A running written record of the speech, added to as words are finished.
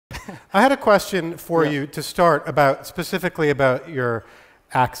I had a question for you to start specifically about your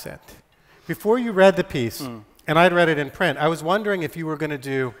accent. Before you read the piece, and I'd read it in print, I was wondering if you were going to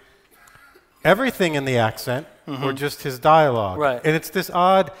do everything in the accent or just his dialogue. Right. And it's this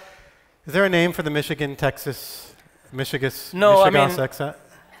odd, is there a name for the Michigan accent?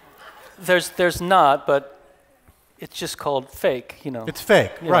 There's not, but it's just called fake, you know. It's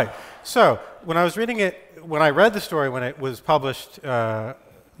fake, right. So when I was reading it, when I read the story when it was published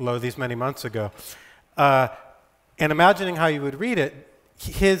these many months ago, and imagining how you would read it,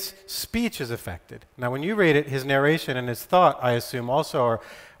 his speech is affected. Now when you read it, his narration and his thought, I assume, also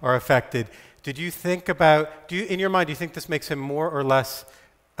are affected. Did you think about, in your mind, do you think this makes him more or less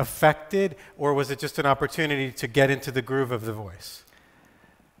affected, or was it just an opportunity to get into the groove of the voice?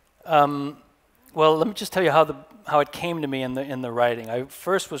 Well, let me just tell you how it came to me in the writing. I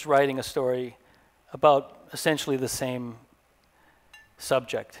first was writing a story about essentially the same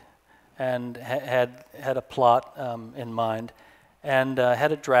subject, and had a plot in mind, and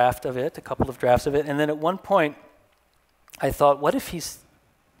had a draft of it, a couple of drafts of it, and then at one point, I thought, what if he's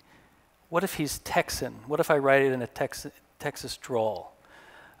Texan? What if I write it in a Texas drawl?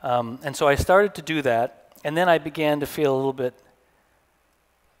 And so I started to do that, and then I began to feel a little bit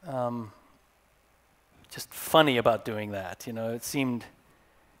just funny about doing that. You know, it seemed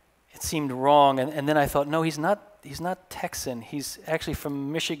wrong, and then I thought, no, he's not Texan. He's actually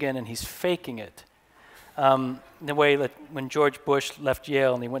from Michigan, and he's faking it. The way that when George Bush left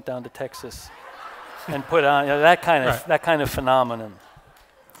Yale and he went down to Texas and put on that kind of phenomenon.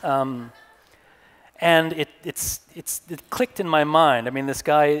 And it clicked in my mind. I mean, this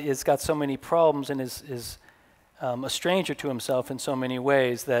guy has got so many problems and is a stranger to himself in so many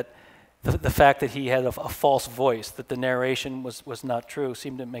ways that the fact that he had a false voice, that the narration was not true,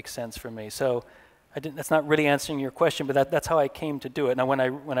 seemed to make sense for me. So that's not really answering your question, but that's how I came to do it. Now, when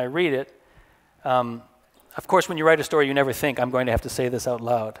I read it, of course, when you write a story, you never think, I'm going to have to say this out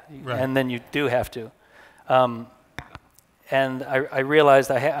loud. Right. And then you do have to. And I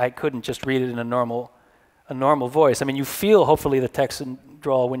realized I couldn't just read it in a normal voice. I mean, you feel, hopefully, the Texan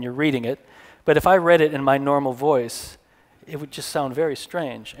drawl when you're reading it, but if I read it in my normal voice, it would just sound very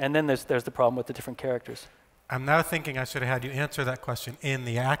strange. And then there's the problem with the different characters. I'm now thinking I should have had you answer that question in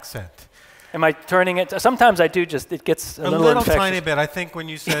the accent. Am I turning it? Sometimes I do just, it gets a little infectious. Tiny bit. I think when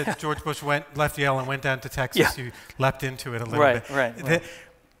you said George Bush left Yale and went down to Texas, you leapt into it a little bit. Right.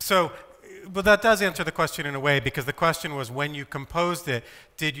 So, but that does answer the question in a way, because the question was, when you composed it,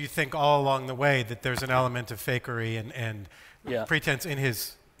 did you think all along the way that there's an element of fakery and pretense in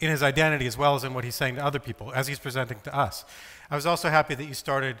his identity as well as in what he's saying to other people, as he's presenting to us? I was also happy that you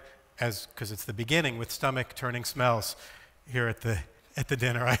started, because it's the beginning, with stomach-turning smells here at the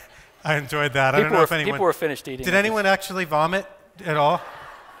dinner. I enjoyed that. I don't know if anyone... People were finished eating. Did anyone actually vomit at all?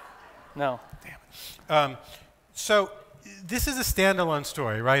 No. Damn it. So this is a standalone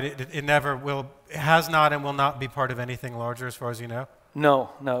story, right? It never will, has not and will not be part of anything larger as far as you know?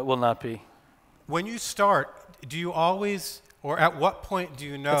 No, it will not be. When you start, do you always, or at what point do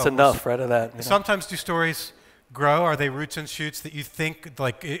you know? That's enough right of that. Sometimes do stories grow? Are they roots and shoots that you think,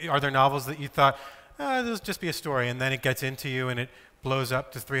 like, are there novels that you thought, there'll just be a story, and then it gets into you and it blows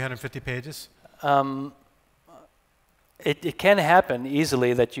up to 350 pages? It can happen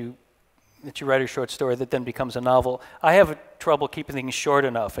easily that you write a short story that then becomes a novel. I have trouble keeping things short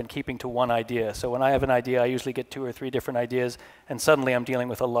enough and keeping to one idea. So when I have an idea, I usually get 2 or 3 different ideas, and suddenly I'm dealing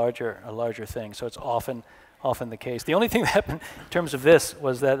with a larger thing. So it's often the case. The only thing that happened in terms of this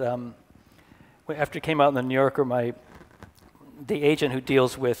was that after it came out in the New Yorker, the agent who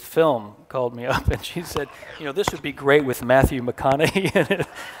deals with film called me up, and she said, this would be great with Matthew McConaughey in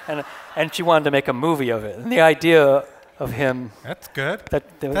it, and she wanted to make a movie of it. And the idea of him... That's good.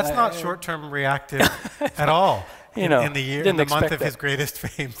 That's not short-term reactive at all in the month of his greatest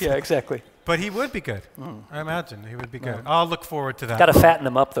fame. Yeah, exactly. But he would be good. I imagine he would be good. I'll look forward to that. Got to fatten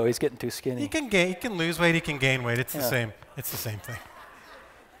him up, though. He's getting too skinny. He can lose weight. He can gain weight. It's the same. It's the same thing.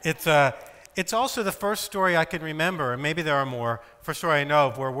 It's also the first story I can remember, and maybe there are more, first story I know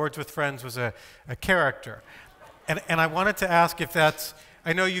of where Words with Friends was a character. And I wanted to ask if that's,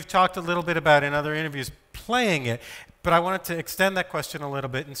 I know you've talked a little bit about in other interviews playing it, but I wanted to extend that question a little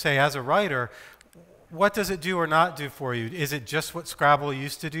bit and say, as a writer, what does it do or not do for you? Is it just what Scrabble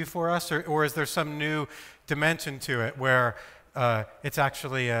used to do for us, or is there some new dimension to it where it's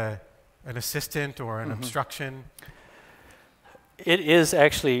actually an assistant or an obstruction? It is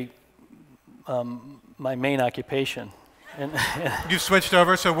actually my main occupation. And you switched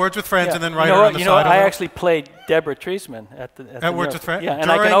over, so Words with Friends, yeah. and then writer on the side. I actually played Deborah Treisman at Words with Friends. Yeah,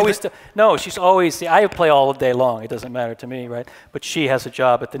 and I can always no. She's always. See, I play all day long. It doesn't matter to me, right? But she has a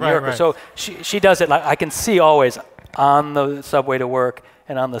job at the New Yorker, right. so she does it. Like I can see always on the subway to work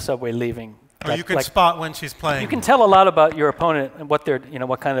and on the subway leaving. Oh, you can spot when she's playing. You can tell a lot about your opponent and what they're,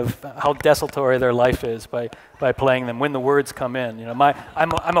 what kind of, how desultory their life is by playing them when the words come in.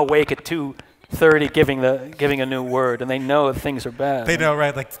 I'm awake at 2:30 giving a new word, and they know that things are bad. They know,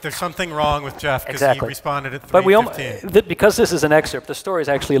 right? Like there's something wrong with Jeff because exactly. he responded at 3:15. Because this is an excerpt, the story is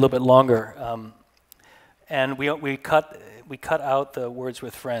actually a little bit longer, and we cut out the Words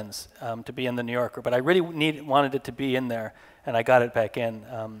with Friends to be in the New Yorker, but I really wanted it to be in there. And I got it back in.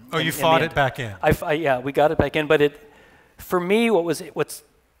 You fought it back in. Yeah, we got it back in. But for me,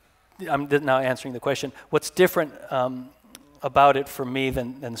 I'm now answering the question. What's different about it for me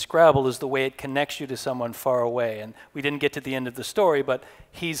than Scrabble is the way it connects you to someone far away. And we didn't get to the end of the story, but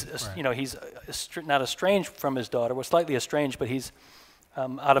he's not estranged from his daughter. Well, slightly estranged, but he's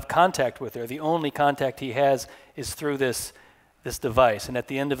out of contact with her. The only contact he has is through this device. And at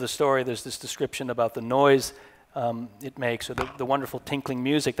the end of the story, there's this description about the noise it makes, or the wonderful tinkling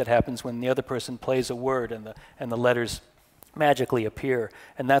music that happens when the other person plays a word and the letters magically appear,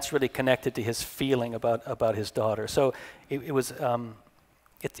 and that's really connected to his feeling about his daughter. So it's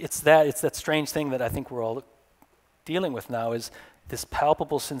that strange thing that I think we're all dealing with now, is this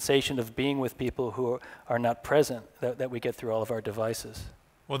palpable sensation of being with people who are not present that we get through all of our devices.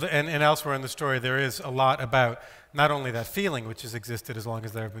 Well, and elsewhere in the story, there is a lot about not only that feeling, which has existed as long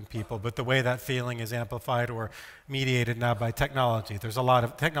as there have been people, but the way that feeling is amplified or mediated now by technology. There's a lot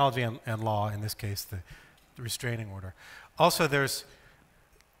of technology and law, in this case, the restraining order. Also, there's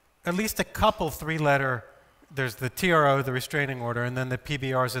at least a couple three-letter, there's the TRO, the restraining order, and then the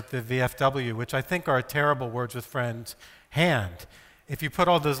PBRs at the VFW, which I think are a terrible Words with Friends hand. If you put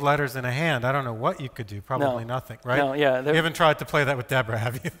all those letters in a hand, I don't know what you could do. Probably nothing, right? No, yeah. You haven't tried to play that with Deborah,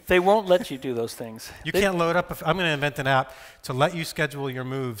 have you? They won't let you do those things. You can't load up. I'm going to invent an app to let you schedule your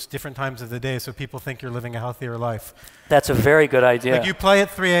moves different times of the day so people think you're living a healthier life. That's a very good idea. Like you play at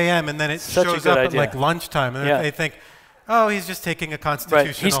 3 a.m. and then it shows up at like lunchtime, and they think, oh, he's just taking a constitutional.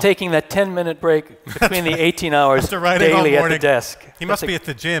 Right. He's taking that 10-minute break between the 18 hours daily at the desk. He must be at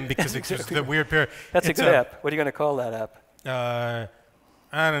the gym because it's the weird period. That's a good app. What are you going to call that app?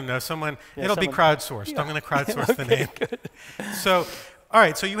 I don't know. It'll be crowdsourced. I'm going to crowdsource the name. Good. So, all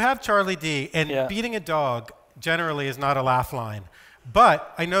right. So you have Charlie D, and beating a dog generally is not a laugh line.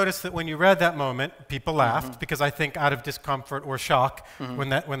 But I noticed that when you read that moment, people laughed because I think out of discomfort or shock when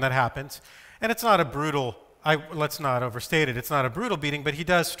that happens. And it's not a brutal. Let's not overstate it. It's not a brutal beating, but he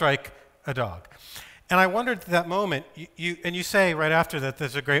does strike a dog. And I wondered at that moment. You say right after that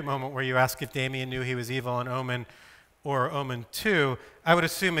there's a great moment where you ask if Damien knew he was evil in Omen or Omen 2. I would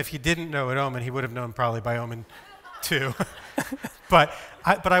assume if he didn't know at Omen, he would have known probably by Omen 2. but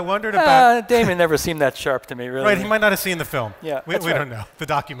I wondered about... Damien never seemed that sharp to me, really. Right, he might not have seen the film. Yeah, we don't know, the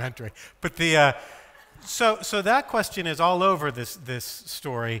documentary. But so that question is all over this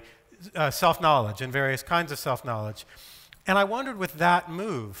story, self-knowledge and various kinds of self-knowledge. And I wondered with that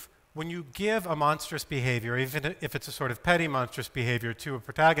move, when you give a monstrous behavior, even if it's a sort of petty monstrous behavior to a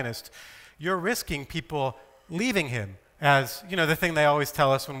protagonist, you're risking people leaving him as, the thing they always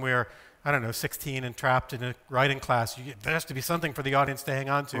tell us when we're, 16 and trapped in a writing class. There has to be something for the audience to hang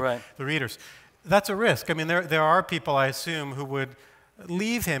on to, the readers. That's a risk. I mean, there are people, I assume, who would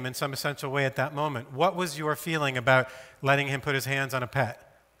leave him in some essential way at that moment. What was your feeling about letting him put his hands on a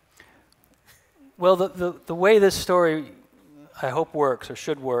pet? Well, the way this story, I hope, works or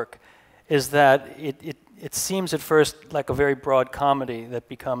should work is that it seems at first like a very broad comedy that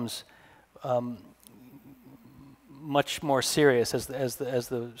becomes much more serious as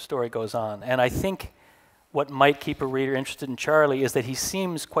the story goes on. And I think what might keep a reader interested in Charlie is that he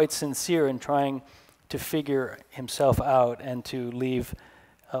seems quite sincere in trying to figure himself out and to leave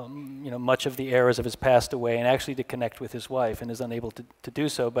much of the errors of his past away and actually to connect with his wife, and is unable to do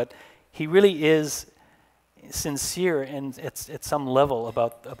so. But he really is sincere and at some level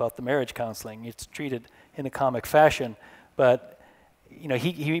about the marriage counseling. It's treated in a comic fashion, but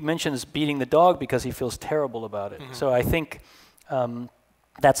he mentions beating the dog because he feels terrible about it. So I think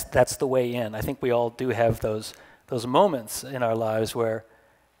that's the way in. I think we all do have those moments in our lives where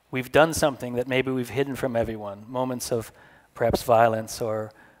we've done something that maybe we've hidden from everyone, moments of perhaps violence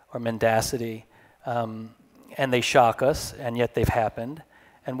or mendacity, and they shock us, and yet they've happened.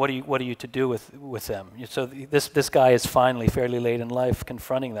 And what are you to do with them? So this guy is finally, fairly late in life,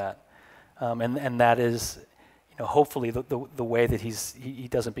 confronting that, and that is, hopefully the way that he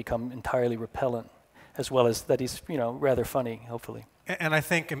doesn't become entirely repellent. as well as that he's, rather funny, hopefully. And I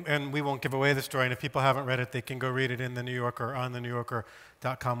think, and we won't give away the story, and if people haven't read it, they can go read it in the New Yorker on the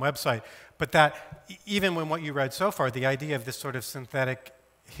NewYorker.com website. But that, even when what you read so far, the idea of this sort of synthetic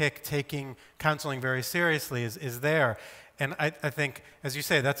hick taking counseling very seriously is there. And I think, as you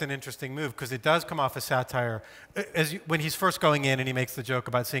say, that's an interesting move, because it does come off as satire when he's first going in and he makes the joke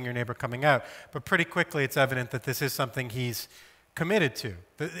about seeing your neighbor coming out. But pretty quickly it's evident that this is something he's committed to.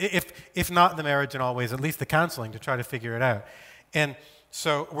 If not the marriage in all ways, at least the counseling to try to figure it out. And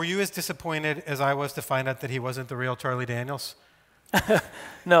so were you as disappointed as I was to find out that he wasn't the real Charlie Daniels?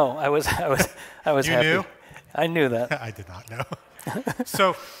 No, I was You happy. knew? I knew that. I did not know.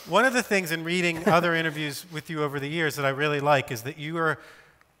 So one of the things in reading other interviews with you over the years that I really like is that you are,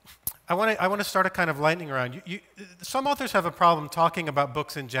 I want to start a kind of lightning round. Some authors have a problem talking about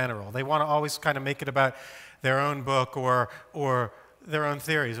books in general. They want to always kind of make it about their own book or their own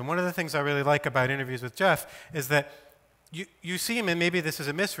theories. And one of the things I really like about interviews with Jeff is that you seem, and maybe this is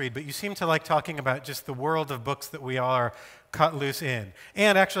a misread, but you seem to like talking about just the world of books that we all are cut loose in,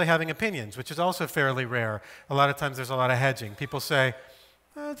 and actually having opinions, which is also fairly rare. A lot of times there's a lot of hedging. People say,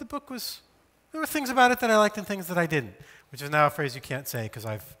 the book was, there were things about it that I liked and things that I didn't, which is now a phrase you can't say because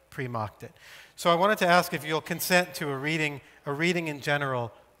I've pre-mocked it. So I wanted to ask if you'll consent to a reading in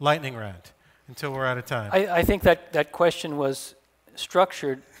general lightning round until we're out of time. I think that question was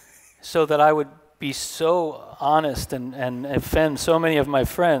structured so that I would be so honest and offend so many of my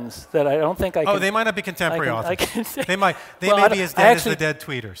friends that I don't think I can. Oh, they might not be contemporary authors. They may be as dead as the dead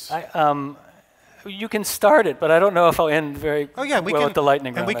tweeters. You can start it, but I don't know if I'll end very well with the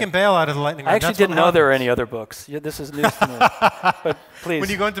lightning round. And we can bail out of the lightning round. I actually didn't know there were any other books. This is news to me. But please. When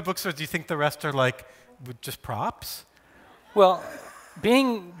you go into bookstores, do you think the rest are like just props? Well,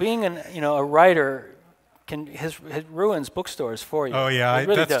 being a writer it ruins bookstores for you. Oh yeah, it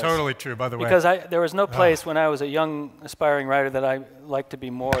really that's does. Totally true. By the way, because there was no place when I was a young aspiring writer that I liked to be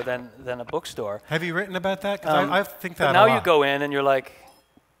more than a bookstore. Have you written about that? Because I think that. But now you go in and you're like,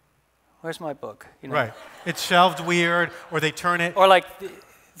 "Where's my book?" Right. It's shelved weird, or they turn it. Or like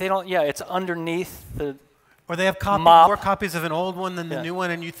they don't. Yeah, it's underneath the. Or they have more copies of an old one than the new one,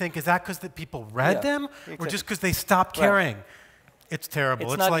 and you think, is that because the people read them, or just because they stopped caring? Right. It's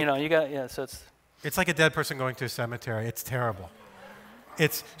terrible. It's not. You got. So it's. It's like a dead person going to a cemetery. It's terrible.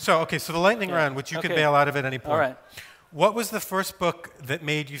 So the lightning round, which you can bail out of at any point. All right. What was the first book that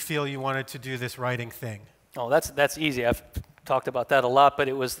made you feel you wanted to do this writing thing? Oh, that's easy. I've talked about that a lot, but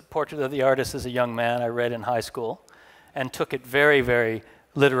it was Portrait of the Artist as a Young Man I read in high school and took it very, very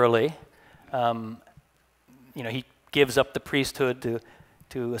literally. He gives up the priesthood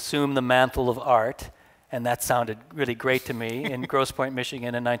to assume the mantle of art, and that sounded really great to me in Grosse Pointe,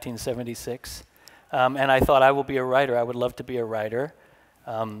 Michigan in 1976. And I thought, I will be a writer. I would love to be a writer.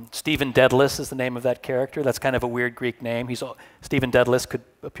 Stephen Dedalus is the name of that character. That's kind of a weird Greek name. Stephen Dedalus could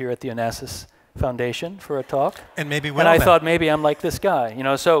appear at the Onassis Foundation for a talk. And maybe will. And I thought, maybe I'm like this guy.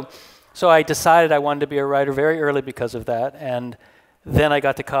 So I decided I wanted to be a writer very early because of that. And then I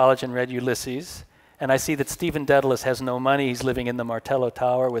got to college and read Ulysses. And I see that Stephen Dedalus has no money. He's living in the Martello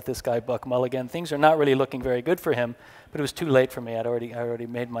Tower with this guy, Buck Mulligan. Things are not really looking very good for him. But it was too late for me. I already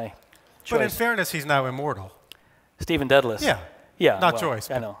made my choice. But in fairness, he's now immortal. Stephen Dedalus. Yeah. Not Joyce,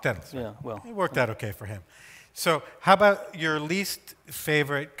 but I know. Dedalus. Yeah, well. It worked out okay for him. So how about your least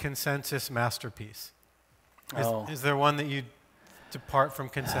favorite consensus masterpiece? Is there one that you depart from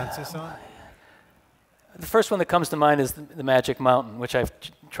consensus on? The first one that comes to mind is The Magic Mountain, which I've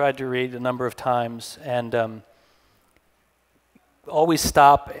tried to read a number of times, and always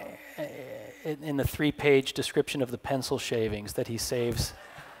stop in the 3-page description of the pencil shavings that he saves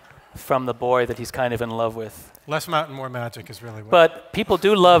from the boy that he's kind of in love with. Less mountain, more magic is really what. But people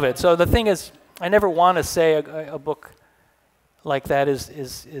do love it. So the thing is, I never want to say a book like that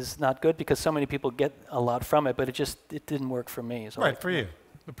is not good because so many people get a lot from it, but it didn't work for me. So right, for you,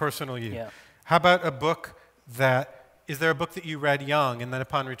 the personal you. Yeah. How about a book is there a book that you read young and then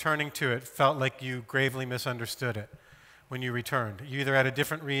upon returning to it felt like you gravely misunderstood it when you returned? You either had a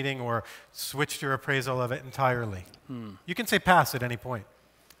different reading or switched your appraisal of it entirely. You can say pass at any point.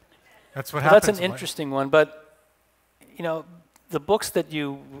 That's what happens. That's an interesting one, but the books that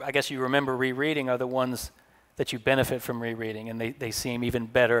I guess you remember rereading are the ones that you benefit from rereading, and they seem even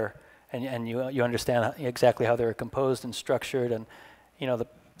better, and you understand exactly how they're composed and structured, and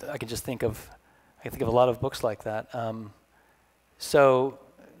I can think of a lot of books like that. So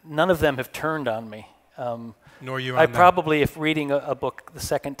none of them have turned on me. Nor you. I probably, if reading a book the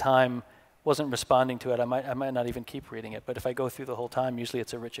second time wasn't responding to it, I might not even keep reading it. But if I go through the whole time, usually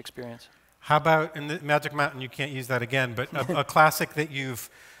it's a rich experience. How about in the Magic Mountain? You can't use that again, but a classic that you've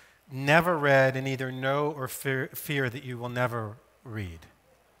never read and either know or fear that you will never read?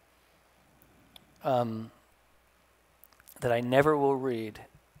 That I never will read.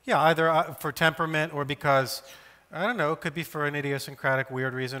 Yeah, either for temperament or because, I don't know, it could be for an idiosyncratic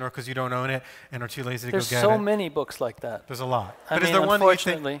weird reason or because you don't own it and are too lazy to go get it. There's so many books like that. There's a lot. I But mean, is there one that you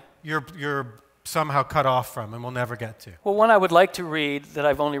unfortunately, think you're somehow cut off from and will never get to? well, one I would like to read that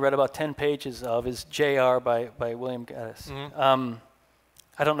I've only read about 10 pages of is J.R. by William Gaddis. Mm-hmm.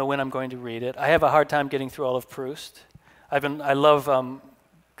 I don't know when I'm going to read it. I have a hard time getting through all of Proust. I love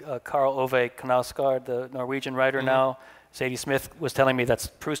Karl Ove Knausgaard, the Norwegian writer Mm-hmm. now. Sadie Smith was telling me that's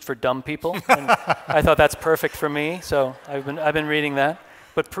Proust for dumb people, and I thought that's perfect for me. So I've been reading that.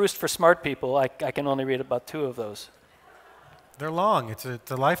 But Proust for smart people, I can only read about 2 of those. They're long. It's a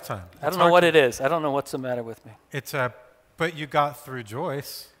lifetime. I don't know what it is. I don't know what's the matter with me. But you got through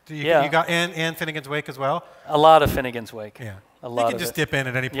Joyce. Yeah. You got and Finnegan's Wake as well. A lot of Finnegan's Wake. Yeah. A lot. You can just dip in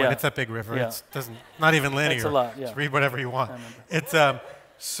at any point. Yeah. It's that big river. Yeah. It's not even linear. It's a lot. Yeah. Just read whatever you want. It's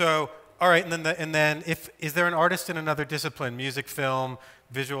so. All right, and then is there an artist in another discipline, music, film,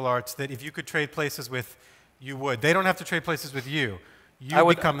 visual arts, that if you could trade places with, you would? They don't have to trade places with you. You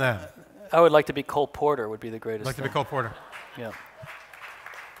become them. I would like to be Cole Porter. Would be the greatest. Like to be Cole Porter. Yeah.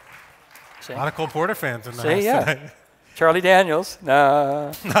 See? A lot of Cole Porter fans in the house tonight. Charlie Daniels.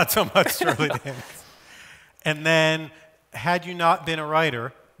 Nah. Not so much Charlie Daniels. And then, had you not been a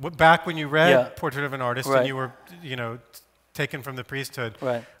writer, back when you read Portrait of an Artist and you were, taken from the priesthood.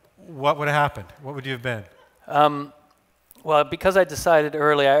 Right. What would have happened? What would you have been? Well, because I decided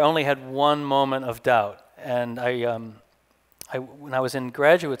early, I only had one moment of doubt. And when I was in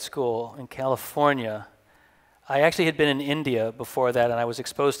graduate school in California, I actually had been in India before that, and I was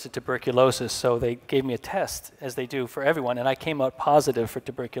exposed to tuberculosis. So they gave me a test, as they do for everyone, and I came out positive for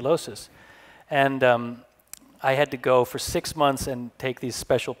tuberculosis. And I had to go for 6 months and take these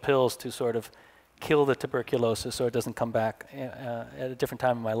special pills to sort of kill the tuberculosis so it doesn't come back at a different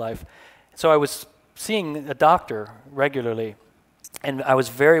time in my life. So I was seeing a doctor regularly, and I was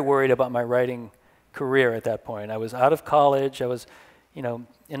very worried about my writing career at that point. I was out of college, I was,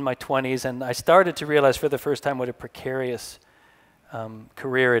 in my 20s, and I started to realize for the first time what a precarious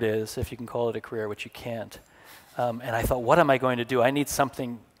career it is, if you can call it a career, which you can't. And I thought, what am I going to do? I need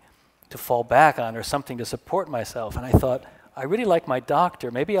something to fall back on or something to support myself. And I thought, I really like my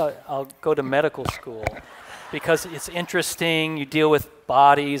doctor. Maybe I'll go to medical school because it's interesting. You deal with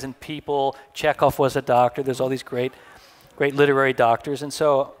bodies and people. Chekhov was a doctor. There's all these great literary doctors. And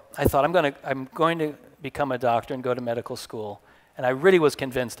so I thought, I'm going to become a doctor and go to medical school. And I really was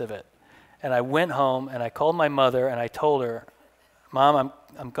convinced of it. And I went home and I called my mother and I told her, Mom,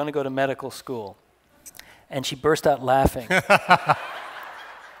 I'm going to go to medical school. And she burst out laughing.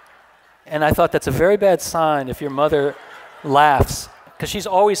 And I thought that's a very bad sign if your mother laughs, because she's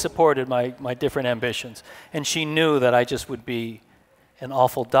always supported my different ambitions. And she knew that I just would be an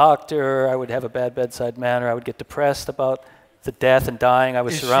awful doctor, I would have a bad bedside manner, I would get depressed about the death and dying I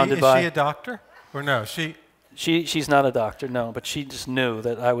was surrounded by. Is she a doctor? Or no? She's not a doctor, no, but she just knew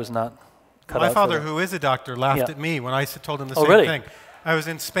that I was not cut out. My father, who is a doctor, laughed at me when I told him the same thing. I was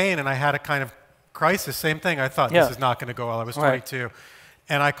in Spain and I had a kind of crisis, same thing. I thought, this is not going to go well. I was 22.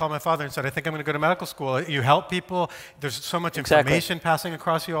 And I called my father and said, I think I'm going to go to medical school. You help people. There's so much information passing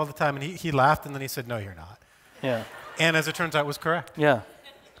across you all the time. And he laughed, and then he said, no, you're not. Yeah. And as it turns out, was correct. Yeah.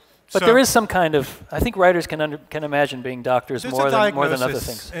 But there is some kind of, I think writers can imagine being doctors more than other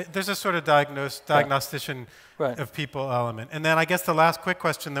things. There's a sort of diagnostician of people element. And then I guess the last quick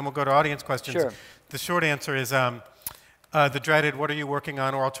question, then we'll go to audience questions. Sure. The short answer is the dreaded, what are you working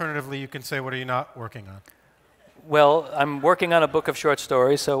on? Or alternatively, you can say, what are you not working on? Well, I'm working on a book of short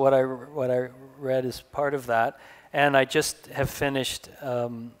stories, so what I read is part of that. And I just have finished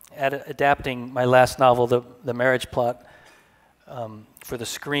adapting my last novel, The Marriage Plot, for the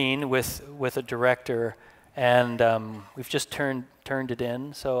screen with a director, and we've just turned it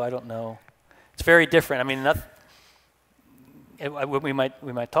in. So I don't know. It's very different. I mean, we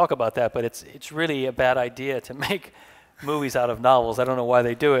might talk about that, but it's really a bad idea to make movies out of novels. I don't know why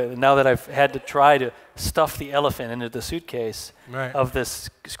they do it. And now that I've had to try to stuff the elephant into the suitcase of this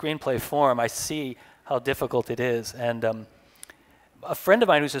screenplay form, I see how difficult it is. And a friend of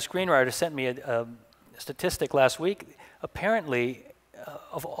mine who's a screenwriter sent me a statistic last week. Apparently,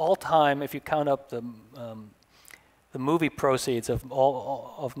 of all time, if you count up the movie proceeds of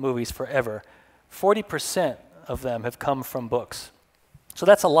movies forever, 40% of them have come from books. So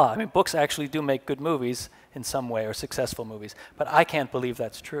that's a lot. I mean, books actually do make good movies in some way, or successful movies. But I can't believe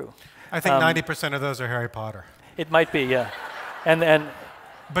that's true. I think 90% of those are Harry Potter. It might be, yeah.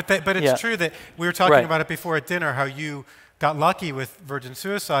 But it's true that we were talking about it before at dinner, how you got lucky with Virgin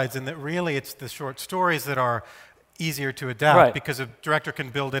Suicides in that really it's the short stories that are easier to adapt, right, because a director can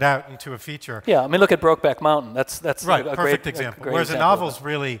build it out into a feature. Yeah, I mean, look at Brokeback Mountain. That's right, a perfect great example. great Whereas example a novel's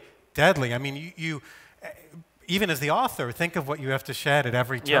really deadly. I mean, you even as the author, think of what you have to shed at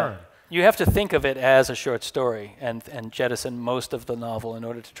every turn. Yeah. You have to think of it as a short story and jettison most of the novel in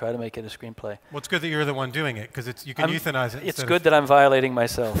order to try to make it a screenplay. Well, it's good that you're the one doing it, because you can euthanize it. It's good that I'm violating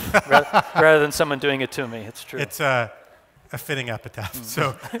myself rather than someone doing it to me. It's true. It's a fitting epitaph.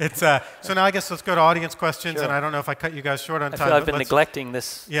 So so now I guess let's go to audience questions. Sure. And I don't know if I cut you guys short on time. I feel I've been neglecting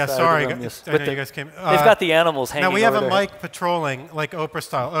this. Yeah, sorry. I know you guys came. They've got the animals hanging. Now we have a there. mic patrolling, like Oprah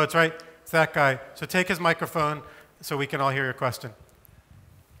style. Oh, it's right. It's that guy. So take his microphone so we can all hear your question.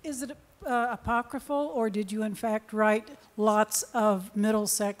 Is it apocryphal, or did you in fact write lots of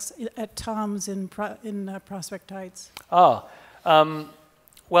Middlesex at Tom's in Prospect Heights? Oh,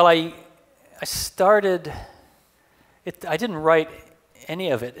 well, I started. I didn't write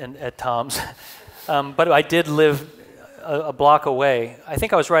any of it at Tom's, but I did live a block away. I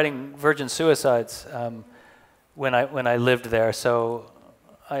think I was writing Virgin Suicides when I lived there. So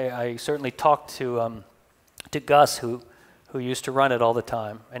I certainly talked to Gus, who used to run it all the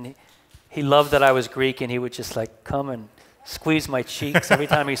time, and he loved that I was Greek, and he would just like come and squeeze my cheeks every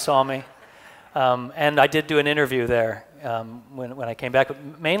time he saw me. And I did do an interview there when I came back.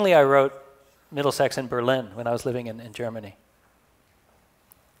 But mainly I wrote Middlesex in Berlin when I was living in Germany.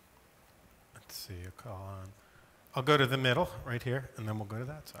 Let's see, a call on. I'll go to the middle right here, and then we'll go to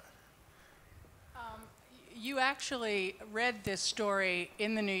that side. You actually read this story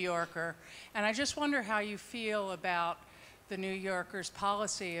in the New Yorker, and I just wonder how you feel about the New Yorker's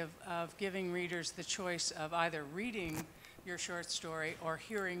policy of giving readers the choice of either reading your short story or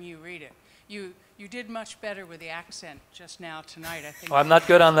hearing you read it. You did much better with the accent just now tonight, I think. Oh, I'm not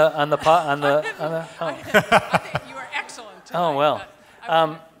good on the. I think you were excellent tonight. Oh well,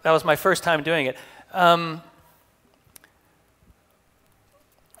 that was my first time doing it.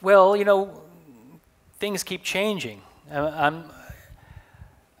 Well, you know, things keep changing. I've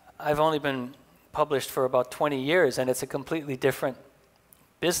only been published for about 20 years, and it's a completely different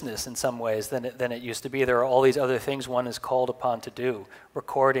business in some ways than it used to be. There are all these other things one is called upon to do,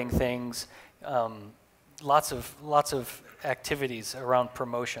 recording things, lots of activities around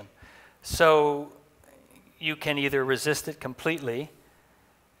promotion. So you can either resist it completely,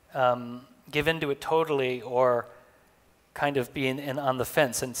 give into it totally, or kind of be on the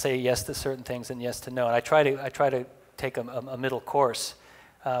fence and say yes to certain things and yes to no. And I try to take a middle course.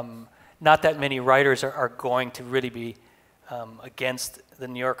 Not that many writers are going to really be against the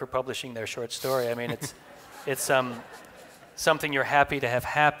New Yorker publishing their short story. I mean, it's something you're happy to have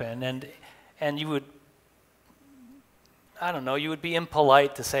happen, and you would, I don't know, you would be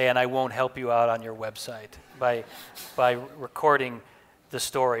impolite to say, and I won't help you out on your website by recording the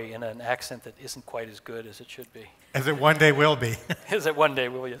story in an accent that isn't quite as good as it should be. As it one day will be. As it one day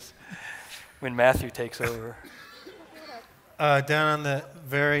will, yes. When Matthew takes over. Down on the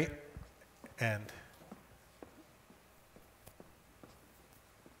very end.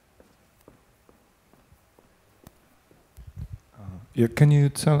 Yeah, can you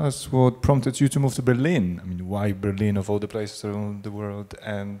tell us what prompted you to move to Berlin? I mean, why Berlin of all the places around the world,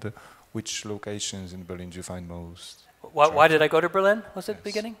 and which locations in Berlin do you find most? Why did I go to Berlin? Was it the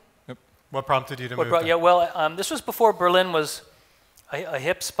beginning? Yep. What prompted you to move there? Yeah, well, this was before Berlin was a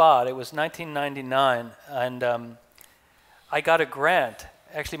hip spot. It was 1999, and I got a grant.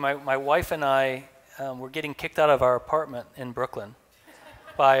 Actually, my wife and I were getting kicked out of our apartment in Brooklyn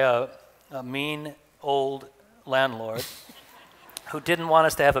by a mean old landlord who didn't want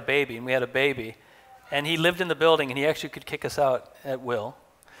us to have a baby, and we had a baby. And he lived in the building, and he actually could kick us out at will.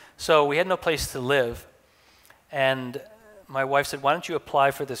 So we had no place to live. And my wife said, why don't you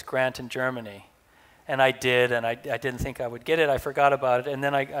apply for this grant in Germany? And I did, and I didn't think I would get it. I forgot about it, and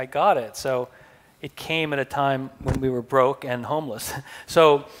then I got it. So it came at a time when we were broke and homeless.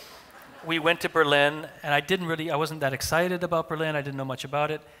 So we went to Berlin, and I wasn't that excited about Berlin. I didn't know much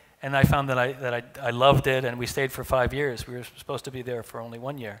about it. And I found that I loved it, and we stayed for 5 years. We were supposed to be there for only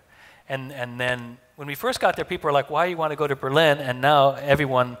 1 year. And then when we first got there, people were like, why do you want to go to Berlin? And now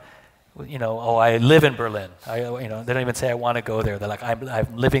everyone, you know, oh, I live in Berlin. They don't even say I want to go there. They're like,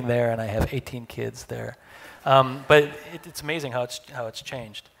 I'm living there, and I have 18 kids there. But it's amazing how it's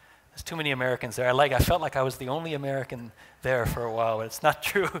changed. There's too many Americans there. I felt like I was the only American there for a while. But it's not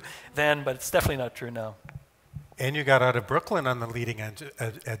true then, but it's definitely not true now. And you got out of Brooklyn on the leading edge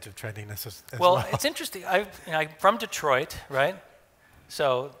of trendiness as well. Well, it's interesting. I'm from Detroit, right?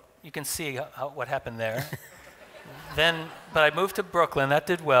 So you can see what happened there. But I moved to Brooklyn, that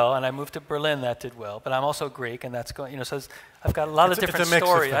did well, and I moved to Berlin, that did well. But I'm also Greek, and that's going, so I've got a lot of different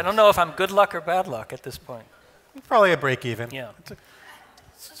stories. I don't know if I'm good luck or bad luck at this point. Probably a break even. Yeah.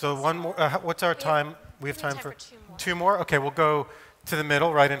 So one more, what's our time? We have time for two more? Okay, we'll go to the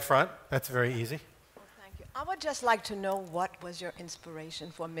middle, right in front. That's very easy. Well, thank you. I would just like to know what was your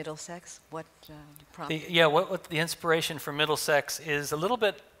inspiration for Middlesex? What prompted? What the inspiration for Middlesex is a little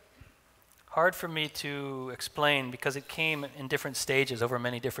bit hard for me to explain because it came in different stages over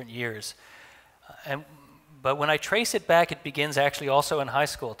many different years. But when I trace it back, it begins actually also in high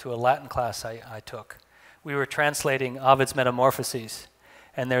school to a Latin class I took. We were translating Ovid's Metamorphoses,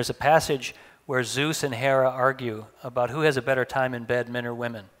 and there's a passage where Zeus and Hera argue about who has a better time in bed, men or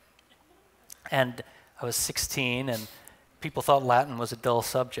women. And I was 16, and people thought Latin was a dull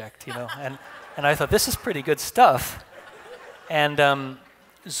subject, and I thought, this is pretty good stuff. And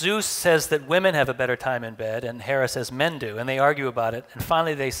Zeus says that women have a better time in bed, and Hera says men do, and they argue about it. And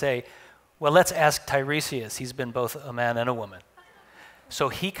finally they say, well, let's ask Tiresias. He's been both a man and a woman. So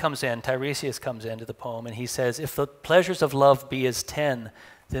Tiresias comes into the poem, and he says, if the pleasures of love be as 10,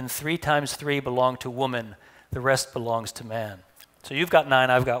 then 3 times 3 belong to woman, the rest belongs to man. So you've got 9,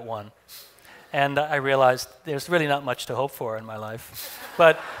 I've got 1. And I realized there's really not much to hope for in my life.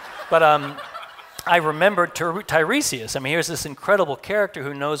 But I remembered Tiresias. I mean, here's this incredible character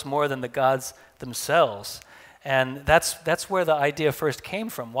who knows more than the gods themselves. And that's where the idea first came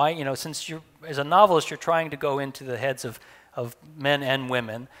from. Why, since as a novelist, you're trying to go into the heads of men and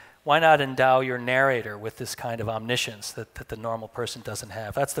women, why not endow your narrator with this kind of omniscience that the normal person doesn't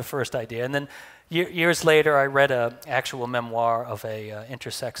have? That's the first idea. And then years later, I read an actual memoir of a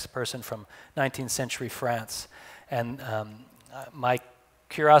intersex person from 19th century France. And my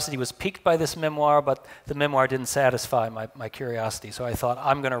curiosity was piqued by this memoir, but the memoir didn't satisfy my curiosity. So I thought,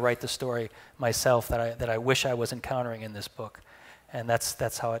 I'm going to write the story myself that I wish I was encountering in this book. And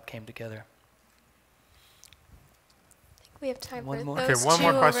that's how it came together. We have time one for more. Okay, one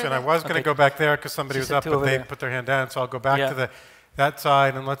more question. I was going to go back there because somebody was up, but they put their hand down. So I'll go back to that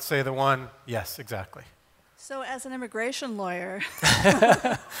side, and let's say the one. Yes, exactly. So as an immigration lawyer,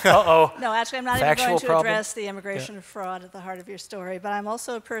 uh-oh. No, actually I'm not Factual even going to problem? address the immigration fraud at the heart of your story, but I'm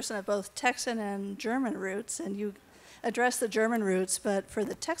also a person of both Texan and German roots, and you address the German roots, but for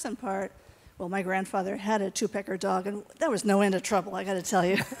the Texan part, well, my grandfather had a two-pecker dog, and there was no end of trouble, I got to tell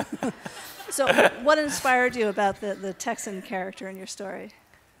you. So what inspired you about the Texan character in your story?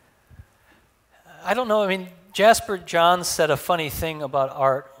 I don't know. I mean, Jasper Johns said a funny thing about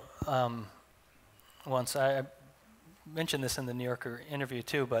art once. I mentioned this in the New Yorker interview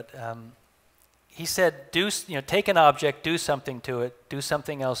too, but he said, take an object, do something to it, do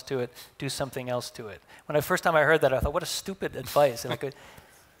something else to it, do something else to it. When the first time I heard that, I thought, what a stupid advice, and like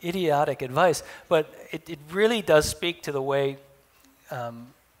idiotic advice. But it really does speak to the way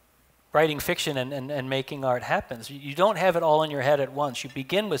writing fiction and making art happens. You don't have it all in your head at once. You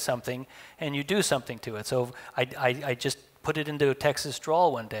begin with something and you do something to it. So I just put it into a Texas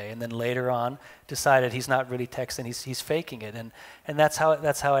drawl one day, and then later on decided he's not really Texan, he's faking it. And that's how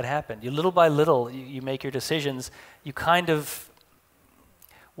it happened. Little by little, you make your decisions. You kind of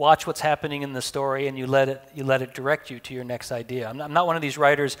watch what's happening in the story, and you let it direct you to your next idea. I'm not one of these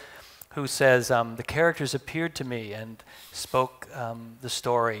writers who says the characters appeared to me and spoke the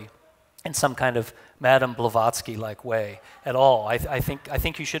story in some kind of Madame Blavatsky-like way at all. I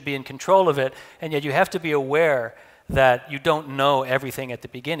think you should be in control of it, and yet you have to be aware that you don't know everything at the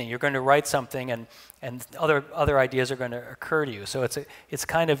beginning. You're going to write something, and other ideas are going to occur to you. So it's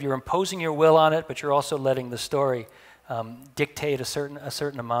kind of, you're imposing your will on it, but you're also letting the story dictate a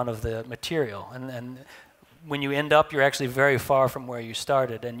certain amount of the material. And when you end up, you're actually very far from where you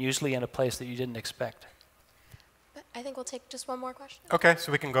started, and usually in a place that you didn't expect. I think we'll take just one more question. Okay, so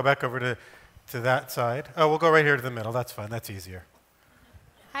we can go back over to that side. Oh, we'll go right here to the middle. That's fine. That's easier.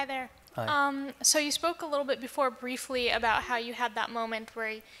 Hi there. Hi. So you spoke a little bit before briefly about how you had that moment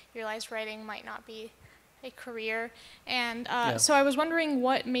where you realized writing might not be a career. And so I was wondering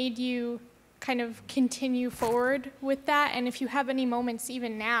what made you kind of continue forward with that, and if you have any moments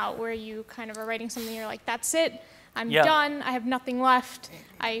even now where you kind of are writing something, you're like, that's it. I'm done. I have nothing left.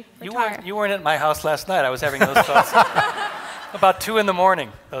 I retire. You weren't at my house last night. I was having those thoughts. About 2 in the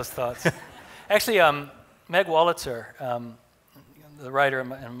morning, those thoughts. Actually, Meg Wolitzer, the writer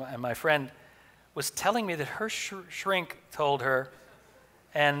and my friend, was telling me that her shrink told her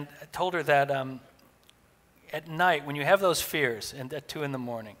that at night, when you have those fears and at 2 in the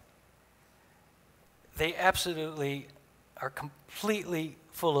morning, they absolutely are completely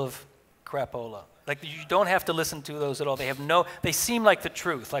full of crapola. Like, you don't have to listen to those at all. They seem like the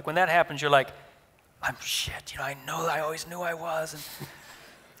truth. Like, when that happens, you're like, I'm shit, I know, I always knew I was, and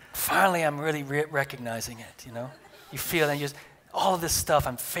finally I'm really recognizing it, You feel, and just, all of this stuff,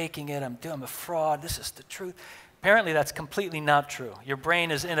 I'm faking it, I'm a fraud, this is the truth. Apparently that's completely not true. Your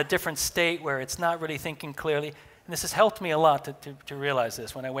brain is in a different state where it's not really thinking clearly, and this has helped me a lot to realize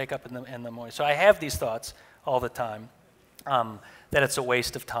this when I wake up in the morning. So I have these thoughts all the time, that it's a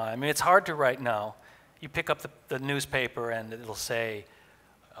waste of time. I mean, it's hard to write now. You pick up the newspaper and it'll say,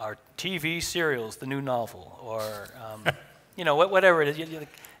 our TV serials, the new novel, or whatever it is.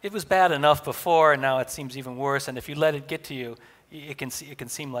 It was bad enough before, and now it seems even worse, and if you let it get to you, it can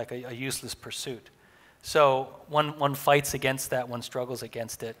seem like a useless pursuit. So one fights against that, one struggles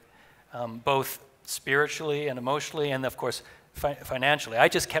against it, both spiritually and emotionally, and of course financially. I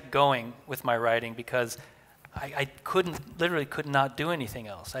just kept going with my writing because I literally could not do anything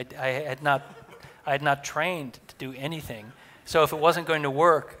else. I had not trained to do anything. So if it wasn't going to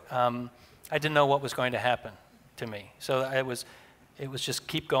work, I didn't know what was going to happen to me. So it was just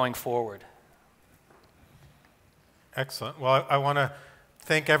keep going forward. Excellent. Well, I want to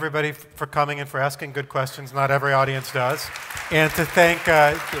thank everybody for coming and for asking good questions. Not every audience does. And to thank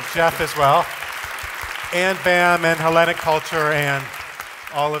Jeff as well, and BAM, and Hellenic Culture, and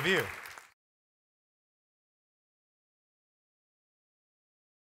all of you.